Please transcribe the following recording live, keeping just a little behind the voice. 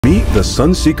The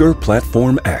Sunseeker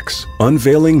Platform X,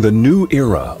 unveiling the new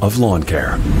era of lawn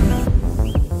care.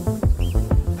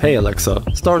 Hey Alexa,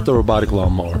 start the robotic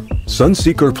lawnmower.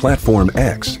 Sunseeker Platform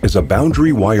X is a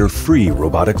boundary wire-free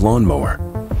robotic lawnmower.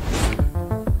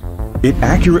 It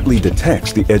accurately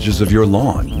detects the edges of your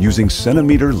lawn using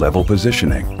centimeter level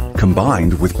positioning,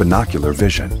 combined with binocular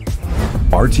vision.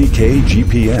 RTK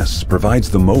GPS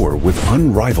provides the mower with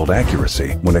unrivaled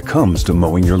accuracy when it comes to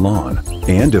mowing your lawn.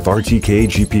 And if RTK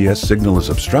GPS signal is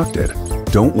obstructed,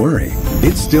 don't worry,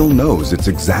 it still knows its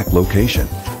exact location.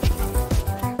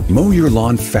 Mow your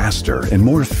lawn faster and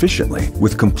more efficiently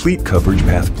with complete coverage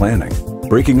path planning,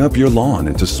 breaking up your lawn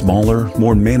into smaller,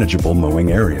 more manageable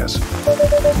mowing areas.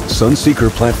 Sunseeker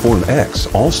Platform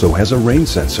X also has a rain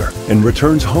sensor and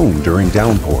returns home during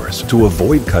downpours to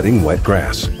avoid cutting wet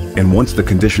grass. And once the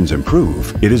conditions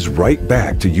improve, it is right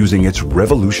back to using its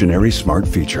revolutionary smart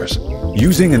features.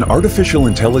 Using an artificial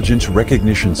intelligence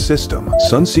recognition system,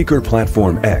 Sunseeker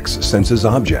Platform X senses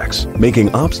objects,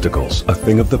 making obstacles a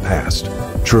thing of the past.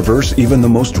 Traverse even the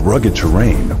most rugged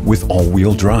terrain with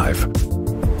all-wheel drive.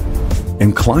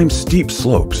 And climb steep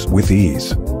slopes with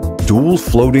ease. Dual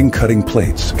floating cutting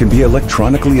plates can be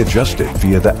electronically adjusted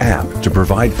via the app to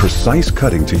provide precise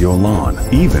cutting to your lawn,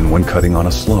 even when cutting on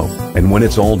a slope. And when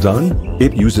it's all done,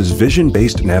 it uses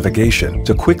vision-based navigation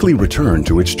to quickly return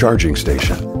to its charging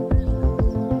station.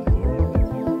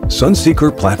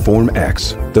 Sunseeker Platform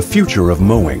X, the future of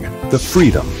mowing, the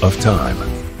freedom of time.